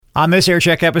On this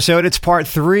Aircheck episode, it's part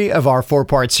 3 of our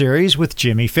 4-part series with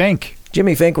Jimmy Fink.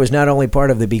 Jimmy Fink was not only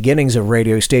part of the beginnings of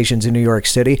radio stations in New York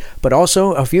City, but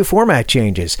also a few format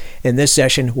changes. In this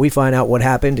session, we find out what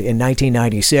happened in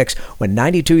 1996 when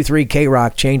 92.3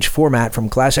 K-Rock changed format from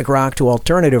classic rock to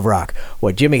alternative rock.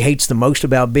 What Jimmy hates the most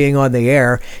about being on the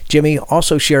air. Jimmy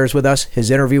also shares with us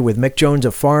his interview with Mick Jones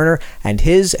of Foreigner and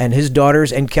his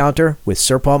daughter's encounter with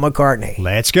Sir Paul McCartney.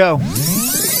 Let's go.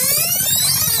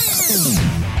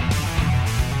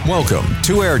 Welcome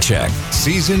to Aircheck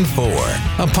Season 4,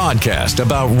 a podcast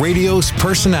about radio's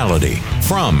personality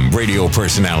from radio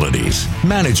personalities,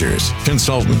 managers,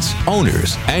 consultants,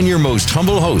 owners, and your most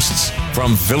humble hosts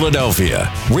from Philadelphia,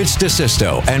 Rich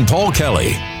DeSisto and Paul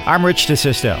Kelly. I'm Rich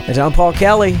DeSisto. And I'm Paul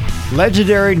Kelly.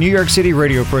 Legendary New York City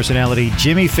radio personality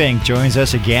Jimmy Fink joins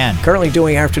us again. Currently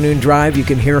doing Afternoon Drive. You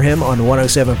can hear him on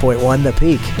 107.1 The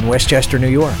Peak in Westchester, New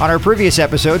York. On our previous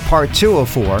episode, part 2 of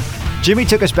 4, Jimmy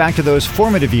took us back to those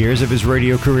formative years of his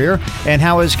radio career and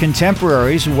how his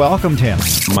contemporaries welcomed him.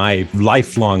 My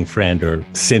lifelong friend, or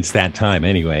since that time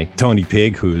anyway, Tony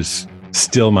Pigg, who's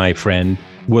still my friend,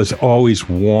 was always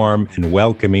warm and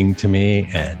welcoming to me,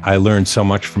 and I learned so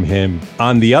much from him.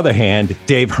 On the other hand,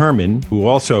 Dave Herman, who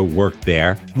also worked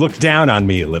there, looked down on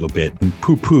me a little bit and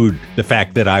poo-pooed the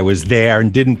fact that I was there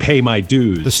and didn't pay my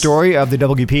dues. The story of the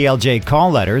WPLJ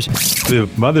call letters. The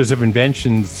Mothers of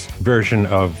Invention's version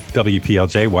of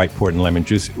WPLJ, White Port and Lemon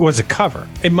Juice, was a cover.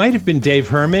 It might have been Dave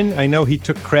Herman. I know he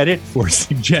took credit for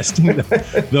suggesting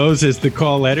those as the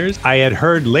call letters. I had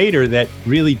heard later that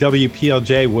really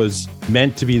WPLJ was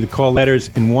meant to be the call letters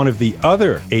in one of the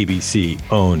other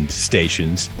ABC-owned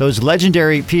stations. Those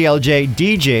legendary PLJ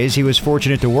DJs he was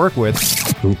fortunate to work with.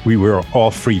 We were all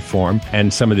free-form,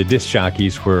 and some of the disc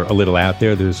jockeys were a little out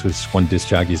there. There was one disc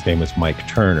jockey's name was Mike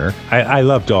Turner. I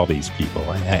loved all these people.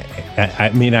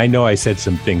 I mean, I know I said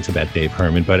some things about Dave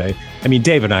Herman, but I mean,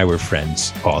 Dave and I were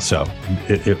friends also.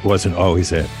 It wasn't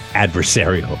always an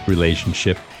adversarial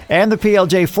relationship. And the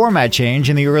PLJ format change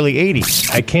in the early 80s.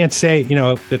 I can't say,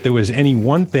 that there was any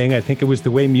one thing. I think it was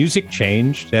the way music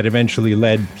changed that eventually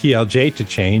led PLJ to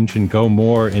change and go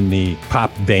more in the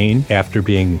pop vein after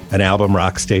being an album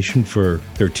rock station for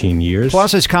 13 years.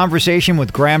 Plus his conversation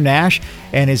with Graham Nash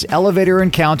and his elevator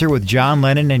encounter with John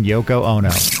Lennon and Yoko Ono.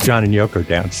 John and Yoko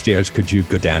downstairs, could you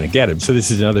go down and get him? So this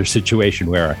is another situation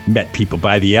where I met people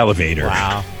by the elevator.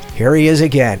 Wow. Here he is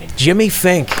again, Jimmy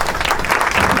Fink.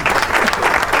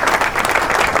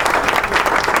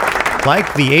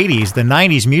 Like the 80s, the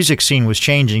 90s music scene was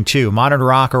changing too. Modern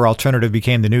rock or alternative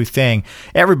became the new thing.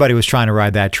 Everybody was trying to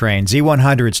ride that train.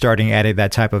 Z100 starting added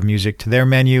that type of music to their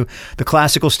menu. The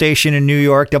classical station in New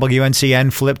York,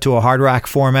 WNCN, flipped to a hard rock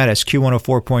format as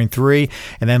Q104.3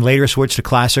 and then later switched to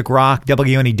classic rock.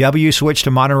 WNEW switched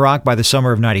to modern rock by the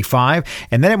summer of 95,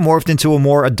 and then it morphed into a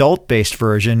more adult-based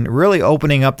version, really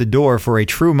opening up the door for a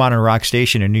true modern rock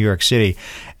station in New York City.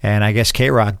 And I guess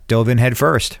K-Rock dove in head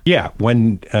first. Yeah,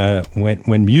 when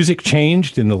music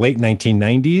changed in the late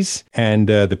 1990s and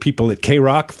the people at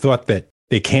K-Rock thought that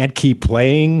they can't keep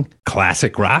playing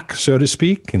classic rock, so to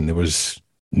speak, and there was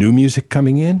new music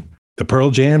coming in, the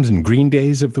Pearl Jams and Green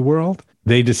Days of the world,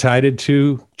 they decided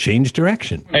to change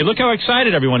direction. Hey, look how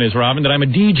excited everyone is, Robin, that I'm a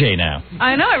DJ now.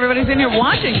 I know, everybody's in here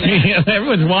watching me.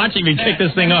 Everyone's watching me kick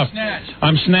this thing off.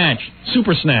 I'm Snatch,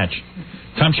 Super Snatch.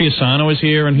 Tom Chiasano is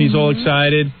here, and he's all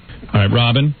excited. All right,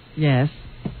 Robin. Yes.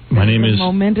 My name is...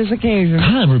 Momentous occasion.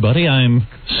 Hi, everybody. I'm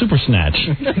Super Snatch.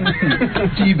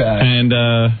 Teabag. And,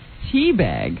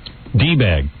 Teabag.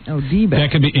 D-Bag. Oh, D-Bag.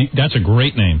 That's a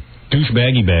great name.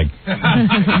 Douchebaggy Bag.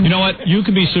 You know what? You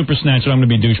could be Super Snatch, and I'm going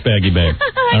to be Douchebaggy Bag.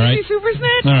 All right? Be Super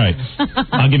Snatch? All right.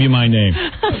 I'll give you my name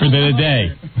for the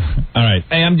day. All right.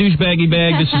 Hey, I'm Douchebaggy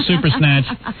Bag. This is Super Snatch.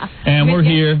 And we're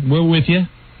here. We're with you.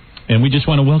 And we just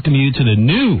want to welcome you to the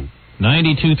new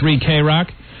 92.3 K-Rock.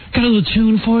 Got a little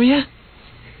tune for you?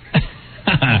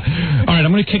 All right,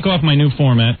 I'm going to kick off my new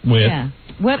format with... Yeah.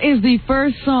 What is the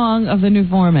first song of the new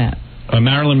format?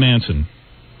 Marilyn Manson.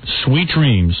 Sweet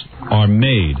dreams are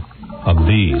made of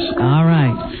these. All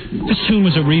right. This tune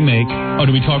was a remake. Oh,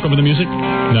 do we talk over the music?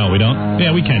 No, we don't?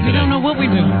 Yeah, we can today. We don't know what we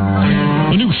do.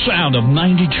 The new sound of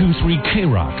 92.3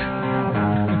 K-Rock.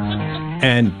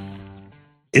 And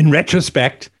in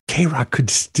retrospect, K-Rock could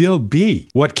still be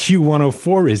what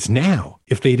Q104 is now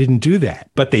if they didn't do that.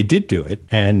 But they did do it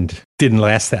and didn't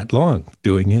last that long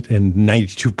doing it. And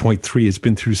 92.3 has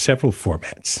been through several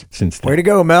formats since then. Way to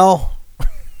go, Mel.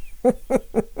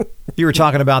 You were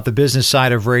talking about the business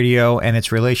side of radio and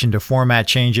its relation to format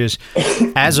changes.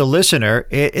 As a listener,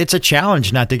 it's a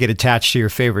challenge not to get attached to your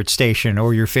favorite station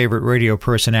or your favorite radio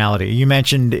personality. You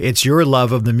mentioned it's your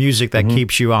love of the music that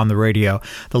keeps you on the radio.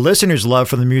 The listener's love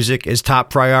for the music is top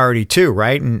priority too,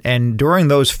 right? And during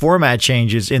those format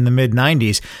changes in the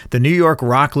mid-90s, the New York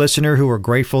rock listener who were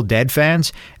Grateful Dead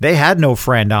fans, they had no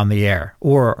friend on the air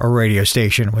or a radio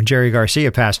station when Jerry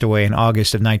Garcia passed away in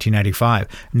August of 1995.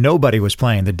 Nobody was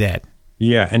playing the Dead.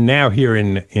 Yeah, and now here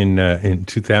in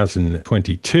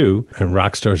 2022, and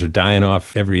rock stars are dying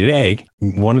off every day.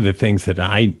 One of the things that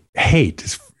I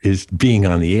hate is being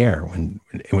on the air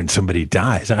when somebody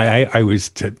dies. I always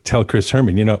tell Chris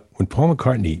Herman, when Paul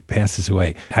McCartney passes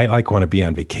away, I want to be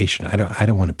on vacation. I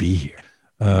don't want to be here.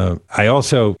 I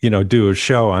also, do a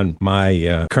show on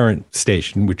my current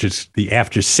station, which is the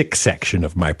After 6 section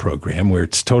of my program, where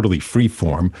it's totally free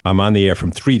form. I'm on the air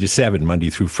from 3 to 7,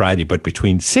 Monday through Friday, but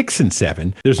between 6 and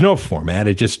 7, there's no format.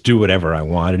 I just do whatever I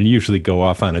want and usually go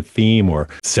off on a theme or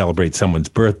celebrate someone's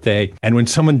birthday. And when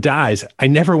someone dies, I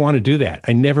never want to do that.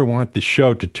 I never want the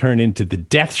show to turn into the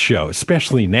death show,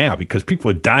 especially now because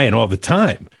people are dying all the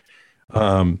time.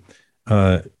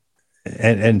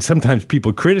 And sometimes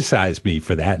people criticize me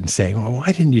for that and say, well, why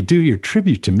didn't you do your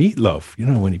tribute to Meatloaf,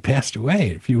 when he passed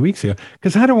away a few weeks ago?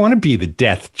 Because I don't want to be the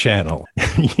death channel,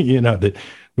 that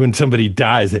when somebody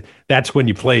dies, that's when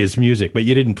you play his music. But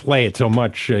you didn't play it so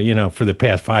much, for the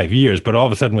past 5 years. But all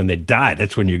of a sudden when they die,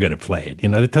 that's when you're going to play it.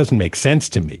 That doesn't make sense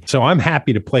to me. So I'm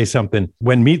happy to play something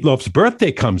when Meatloaf's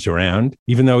birthday comes around,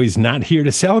 even though he's not here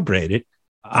to celebrate it.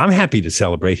 I'm happy to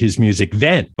celebrate his music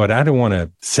then, but I don't want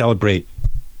to celebrate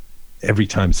every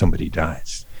time somebody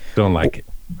dies. Don't like it.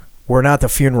 We're not the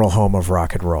funeral home of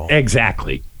rock and roll.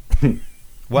 Exactly.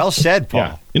 Well said,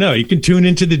 Paul. Yeah. You can tune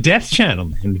into the Death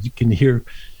Channel and you can hear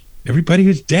everybody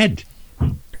who's dead.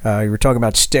 You were talking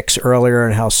about Styx earlier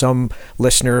and how some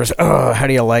listeners, how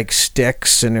do you like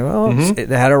Styx? And it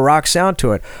had a rock sound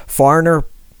to it. Foreigner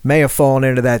may have fallen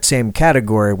into that same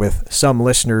category with some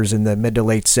listeners in the mid to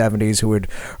late 70s who had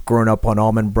grown up on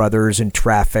Allman Brothers and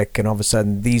Traffic, and all of a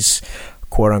sudden these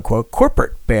quote-unquote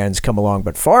corporate bands come along.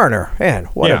 But Foreigner, man,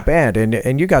 what a band.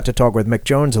 And you got to talk with Mick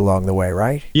Jones along the way,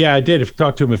 right? Yeah, I did. I've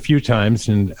talked to him a few times,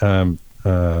 and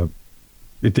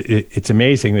it's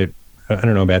amazing that, I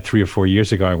don't know, about 3 or 4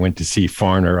 years ago, I went to see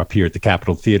Foreigner up here at the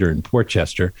Capitol Theater in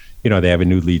Portchester. They have a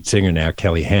new lead singer now,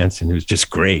 Kelly Hansen, who's just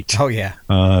great. Oh, yeah.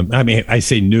 I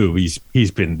say new.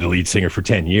 He's been the lead singer for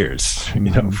 10 years,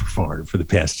 for Foreigner for the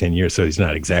past 10 years. So he's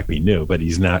not exactly new, but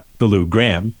he's not the Lou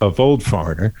Gramm of old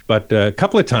Foreigner. But a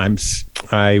couple of times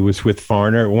I was with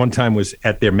Foreigner. One time was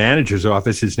at their manager's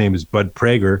office. His name is Bud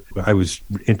Prager. I was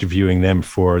interviewing them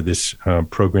for this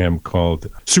program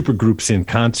called Supergroups in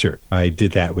Concert. I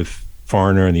did that with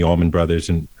Foreigner and the Allman Brothers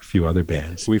and a few other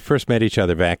bands. We first met each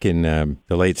other back in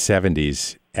the late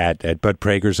 70s at Bud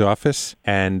Prager's office.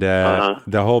 And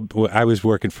I was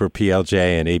working for PLJ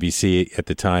and ABC at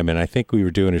the time, and I think we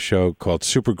were doing a show called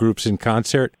Supergroups in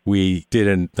Concert. We did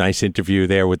a nice interview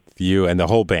there with you and the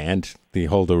whole band, the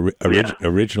whole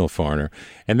original Foreigner.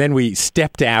 And then we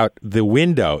stepped out the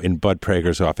window in Bud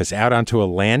Prager's office out onto a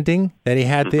landing that he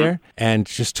had there and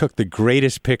just took the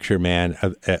greatest picture, man,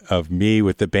 of me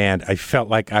with the band. I felt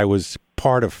like I was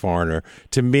part of Foreigner.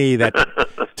 To me,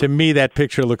 that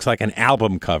picture looks like an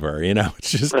album cover.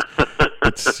 It's just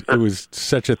it was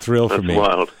such a thrill for me.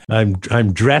 Wild.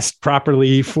 I'm dressed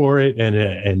properly for it,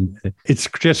 and it's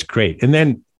just great. And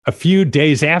then a few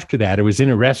days after that, I was in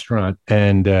a restaurant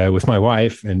and with my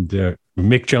wife, and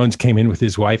Mick Jones came in with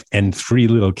his wife and 3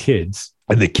 little kids.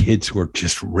 And the kids were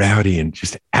just rowdy and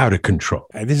just out of control.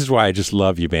 And this is why I just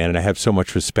love you, man, and I have so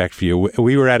much respect for you.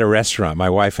 We were at a restaurant. My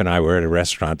wife and I were at a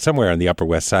restaurant somewhere on the Upper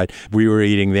West Side. We were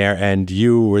eating there, and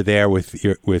you were there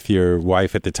with your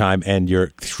wife at the time and your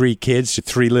 3 kids,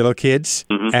 3 little kids.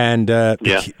 Mm-hmm. And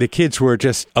the kids were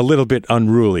just a little bit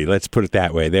unruly, let's put it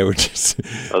that way. They were just...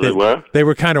 They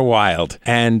were kind of wild.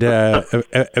 And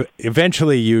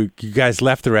eventually you guys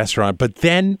left the restaurant, but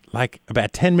then, like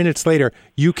about 10 minutes later,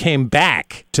 you came back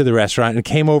to the restaurant and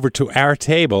came over to our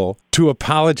table to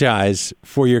apologize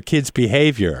for your kids'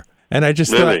 behavior. And I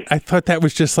just thought that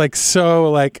was just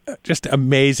just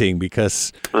amazing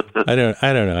because I don't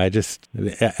know.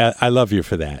 I love you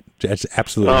for that. Just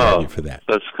absolutely love you for that.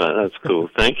 That's cool.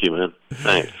 Thank you, man.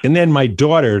 Thanks. And then my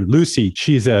daughter, Lucy,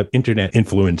 she's an internet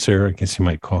influencer, I guess you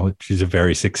might call it. She's a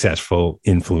very successful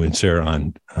influencer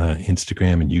on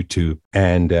Instagram and YouTube.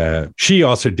 And she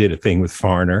also did a thing with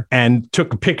Foreigner and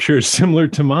took a picture similar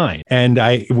to mine. And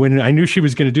when I knew she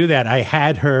was going to do that, I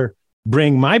had her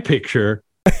bring my picture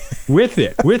with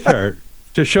her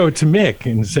to show it to Mick,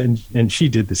 and she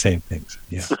did the same things.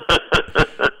 Yeah.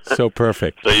 So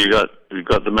perfect. So you got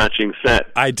the matching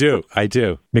set. I do.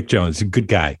 Mick Jones, a good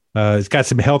guy. He's got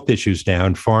some health issues now,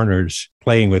 and foreigners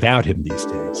playing without him these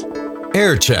days.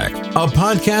 Air Check, a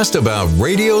podcast about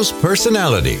radio's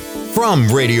personality from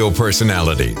Radio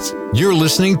Personalities. You're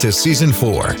listening to Season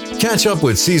 4. Catch up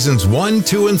with Seasons 1,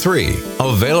 2, and 3.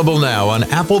 Available now on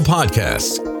Apple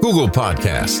Podcasts, Google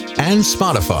Podcasts, and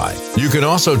Spotify. You can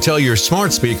also tell your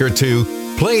smart speaker to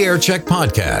play Air Check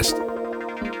Podcast.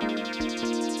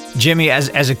 Jimmy,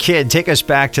 as a kid, take us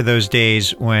back to those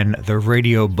days when the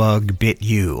radio bug bit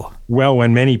you. Well,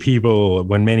 when many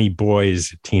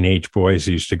boys, teenage boys,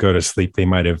 used to go to sleep, they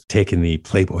might have taken the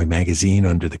Playboy magazine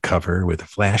under the cover with a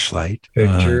flashlight.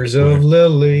 Pictures of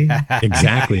Lily.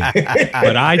 Exactly.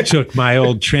 But I took my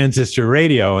old transistor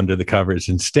radio under the covers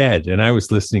instead, and I was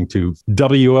listening to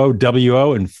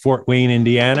WOWO in Fort Wayne,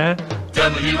 Indiana.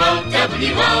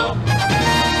 WOWO.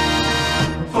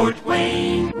 Fort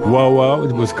Wayne. WOWO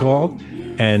it was called,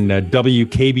 and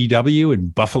WKBW in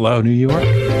Buffalo, New York.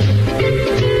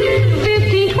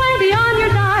 1520 on your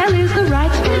dial is the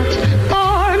right spot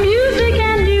for music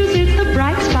and news. It's the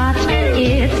bright spot.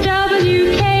 It's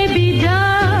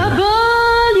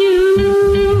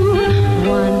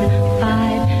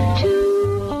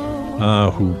WKBW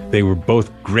 1520. They were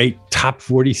both great top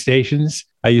 40 stations.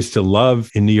 I used to love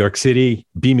in New York City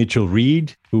B. Mitchell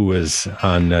Reed, who was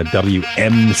on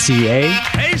WMCA.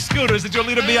 Hey, Scooters, it's your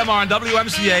leader BMR on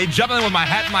WMCA, jumping in with my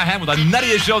hat in my hand with the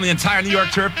nuttiest show in the entire New York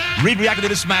turf. Reed reacted to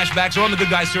the Smashbacks or on the Good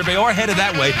Guys survey or headed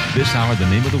that way. This hour, the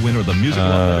name of the winner of the Music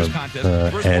Lovers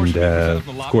Contest. Of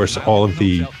course, all of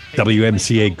the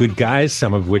WMCA good guys,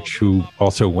 some of which who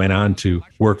also went on to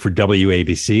work for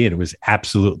WABC. And it was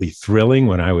absolutely thrilling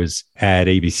when I was at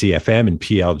ABC FM and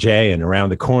PLJ, and around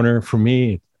the corner from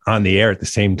me, on the air at the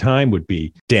same time, would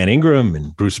be Dan Ingram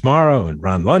and Bruce Morrow and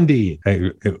Ron Lundy.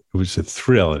 It was a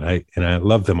thrill, and I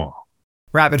love them all.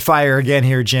 Rapid fire again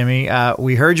here, Jimmy.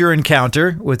 We heard your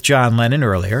encounter with John Lennon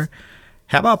earlier.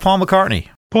 How about Paul McCartney?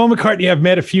 Paul McCartney I've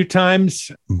met a few times,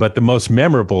 but the most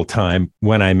memorable time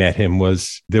when I met him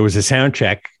was there was a sound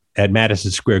check at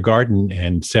Madison Square Garden,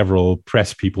 and several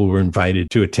press people were invited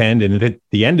to attend. And at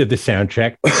the end of the sound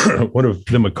check, one of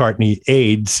the McCartney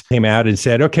aides came out and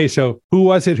said, okay, so who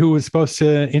was it who was supposed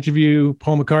to interview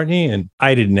Paul McCartney? And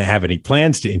I didn't have any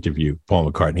plans to interview Paul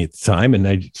McCartney at the time. And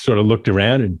I sort of looked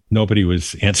around and nobody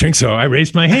was answering. So I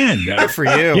raised my hand. Good for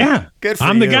you. Yeah. Good for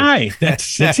I'm you. the guy.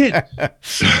 That's it.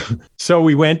 So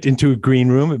we went into a green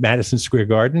room at Madison Square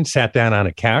Garden, sat down on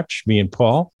a couch, me and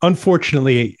Paul.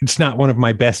 Unfortunately, it's not one of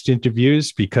my best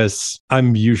interviews because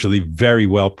I'm usually very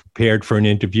well prepared for an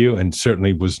interview, and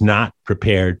certainly was not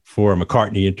prepared for a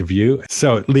McCartney interview.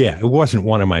 So yeah, it wasn't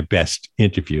one of my best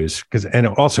interviews and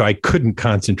also I couldn't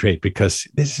concentrate because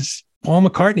this is Paul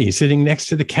McCartney sitting next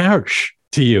to the couch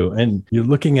to you, and you're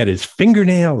looking at his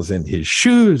fingernails and his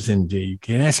shoes, and you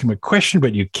can ask him a question,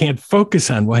 but you can't focus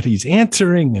on what he's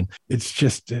answering. And it's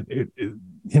just,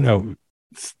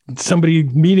 somebody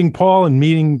meeting Paul and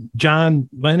meeting John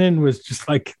Lennon was just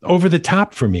like over the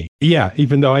top for me. Yeah,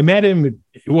 even though I met him,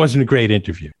 it wasn't a great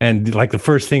interview. And like the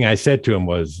first thing I said to him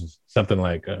was something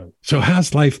like, so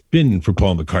how's life been for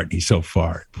Paul McCartney so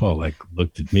far? Paul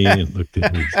looked at me and looked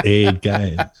at his aide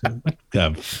guy and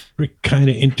said, what kind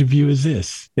of interview is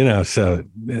this? So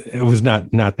it was not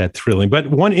that thrilling. But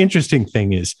one interesting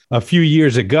thing is a few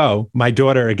years ago, my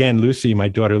daughter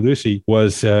Lucy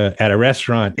was at a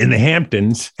restaurant in the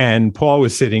Hamptons, and Paul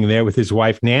was sitting there with his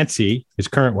wife, Nancy, his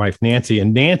current wife, Nancy.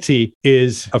 And Nancy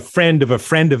is a friend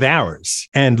of ours.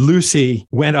 And Lucy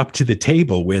went up to the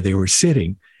table where they were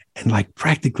sitting and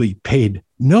practically paid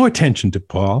no attention to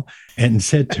Paul and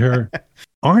said to her,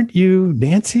 aren't you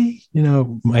Nancy?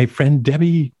 My friend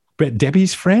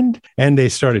Debbie's friend? And they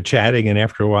started chatting. And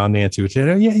after a while, Nancy would say,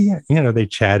 oh, yeah. They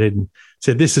chatted and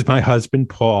said, this is my husband,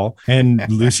 Paul. And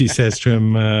Lucy says to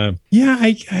him, I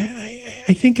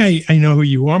think I know who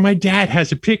you are. My dad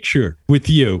has a picture with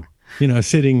you.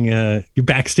 Sitting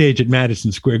backstage at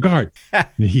Madison Square Garden. And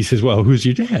he says, well, who's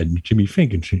your dad? Jimmy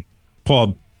Fink. And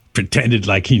Paul pretended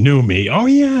like he knew me. Oh,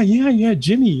 yeah,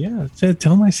 Jimmy, yeah.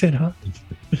 Tell him I said hi.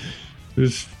 It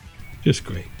was just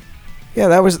great. Yeah,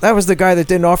 that was the guy that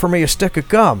didn't offer me a stick of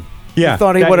gum. Yeah. I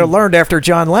thought he would have learned after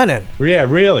John Lennon. Yeah,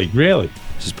 really.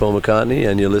 This is Paul McCartney,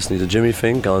 and you're listening to Jimmy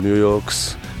Fink on New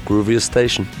York's grooviest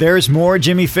station. There's more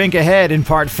Jimmy Fink ahead in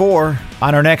part 4.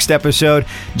 On our next episode,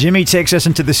 Jimmy takes us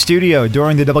into the studio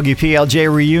during the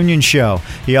WPLJ reunion show.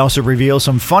 He also reveals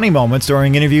some funny moments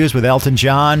during interviews with Elton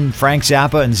John, Frank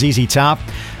Zappa, and ZZ Top.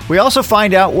 We also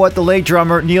find out what the late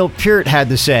drummer Neil Peart had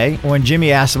to say when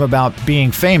Jimmy asked him about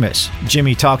being famous.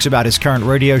 Jimmy talks about his current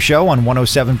radio show on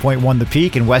 107.1 The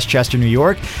Peak in Westchester, New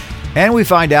York. And we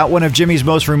find out one of Jimmy's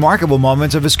most remarkable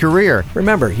moments of his career.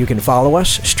 Remember, you can follow us,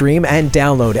 stream, and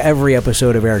download every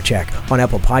episode of AirCheck on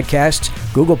Apple Podcasts,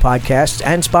 Google Podcasts,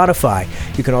 and Spotify.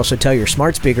 You can also tell your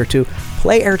smart speaker to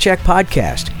play AirCheck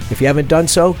Podcast. If you haven't done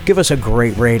so, give us a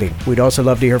great rating. We'd also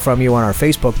love to hear from you on our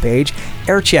Facebook page,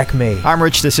 AirCheck Me. I'm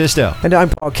Rich DeSisto. And I'm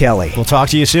Paul Kelly. We'll talk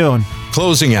to you soon.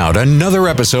 Closing out another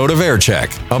episode of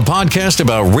AirCheck, a podcast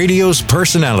about radio's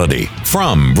personality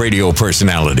from radio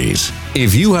personalities.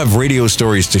 If you have radio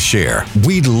stories to share,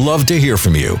 we'd love to hear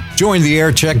from you. Join the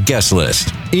AirCheck guest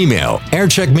list. Email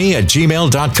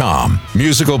aircheckme@gmail.com.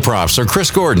 Musical props are Chris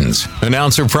Gordon's.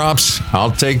 Announcer props,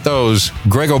 I'll take those.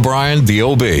 Greg O'Brien, the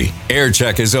OB.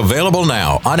 AirCheck is available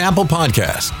now on Apple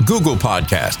Podcasts, Google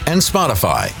Podcasts, and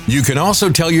Spotify. You can also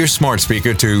tell your smart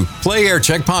speaker to play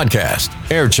AirCheck Podcast.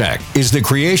 AirCheck is the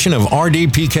creation of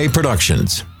RDPK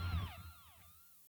Productions.